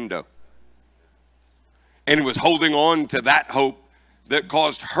of her window. And it was holding on to that hope that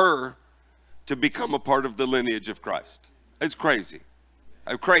caused her to become a part of the lineage of Christ. It's crazy.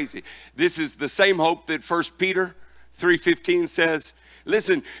 Crazy. This is the same hope that 1 Peter 3:15 says,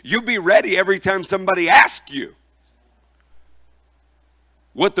 listen, you be ready every time somebody asks you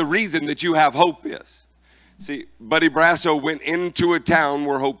what the reason that you have hope is. See, Buddy Brasso went into a town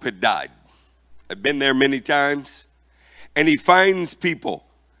where hope had died. I've been there many times. And he finds people.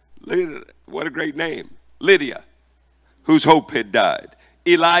 Look at it, what a great name. Lydia, whose hope had died.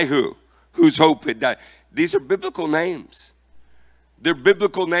 Elihu, whose hope had died. These are biblical names. They're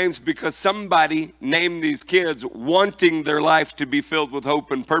biblical names because somebody named these kids wanting their life to be filled with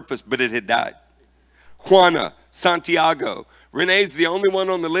hope and purpose, but it had died. Juana, Santiago. Renee's the only one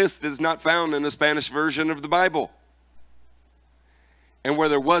on the list that's not found in a Spanish version of the Bible. And where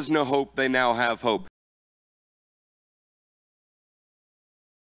there was no hope, they now have hope.